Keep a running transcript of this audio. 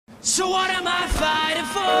So what am I fighting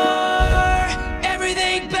for?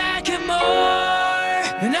 Everything back and more.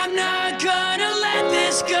 And I'm not gonna let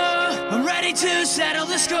this go. I'm ready to settle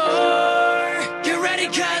the score. Get ready,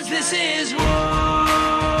 cause this is war.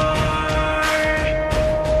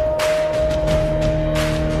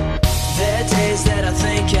 There are days that I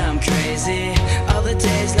think I'm crazy. Other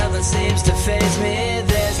days nothing seems to faze me.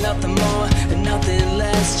 There's nothing more and nothing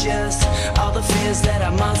less. Just all the fears that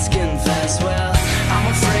I must confess. Well, I'm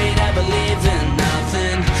afraid I believe in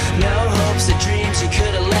nothing. No hopes or dreams, you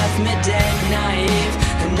could have left me dead naive.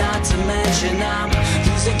 And not to mention I'm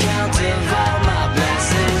losing count of all my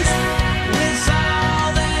blessings. With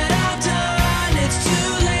all that I've done, it's too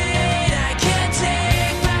late. I can't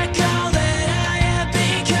take back all that I have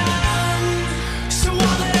become. So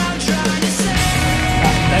all that I'm trying to say.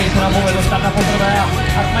 Tady se nám povedlo stát na poprvé a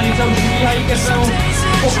Hartmanice už bíhají ke svému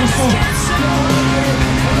pokusu.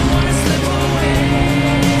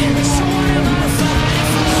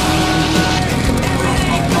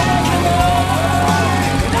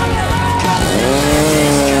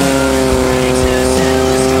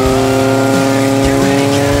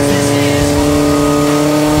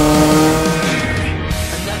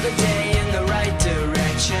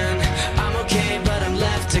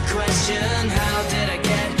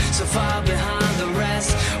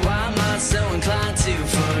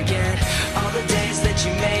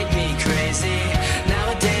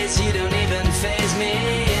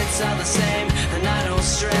 All the same, and I don't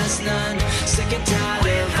stress none. Sick and tired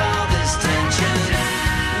of all this tension.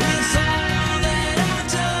 With all that I've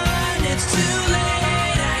done, it's too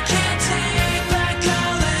late. I can't take back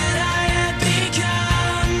all that I have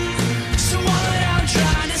become. So all that I'm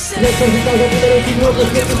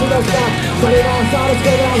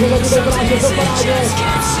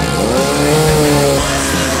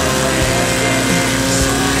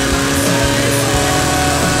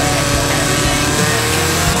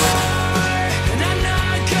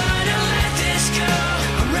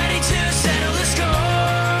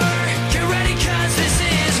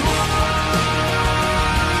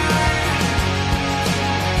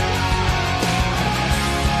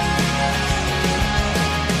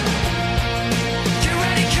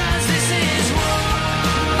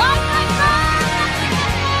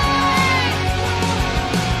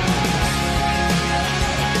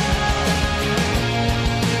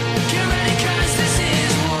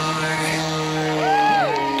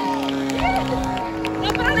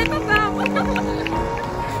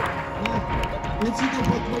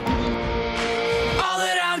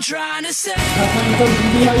trying to say. Hartmanice už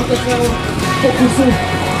bíhají ke svému pokusu.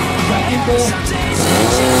 Zatím to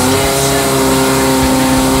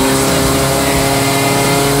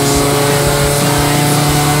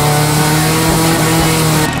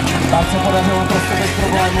tak se podařilo prostě bez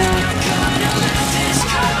problémů.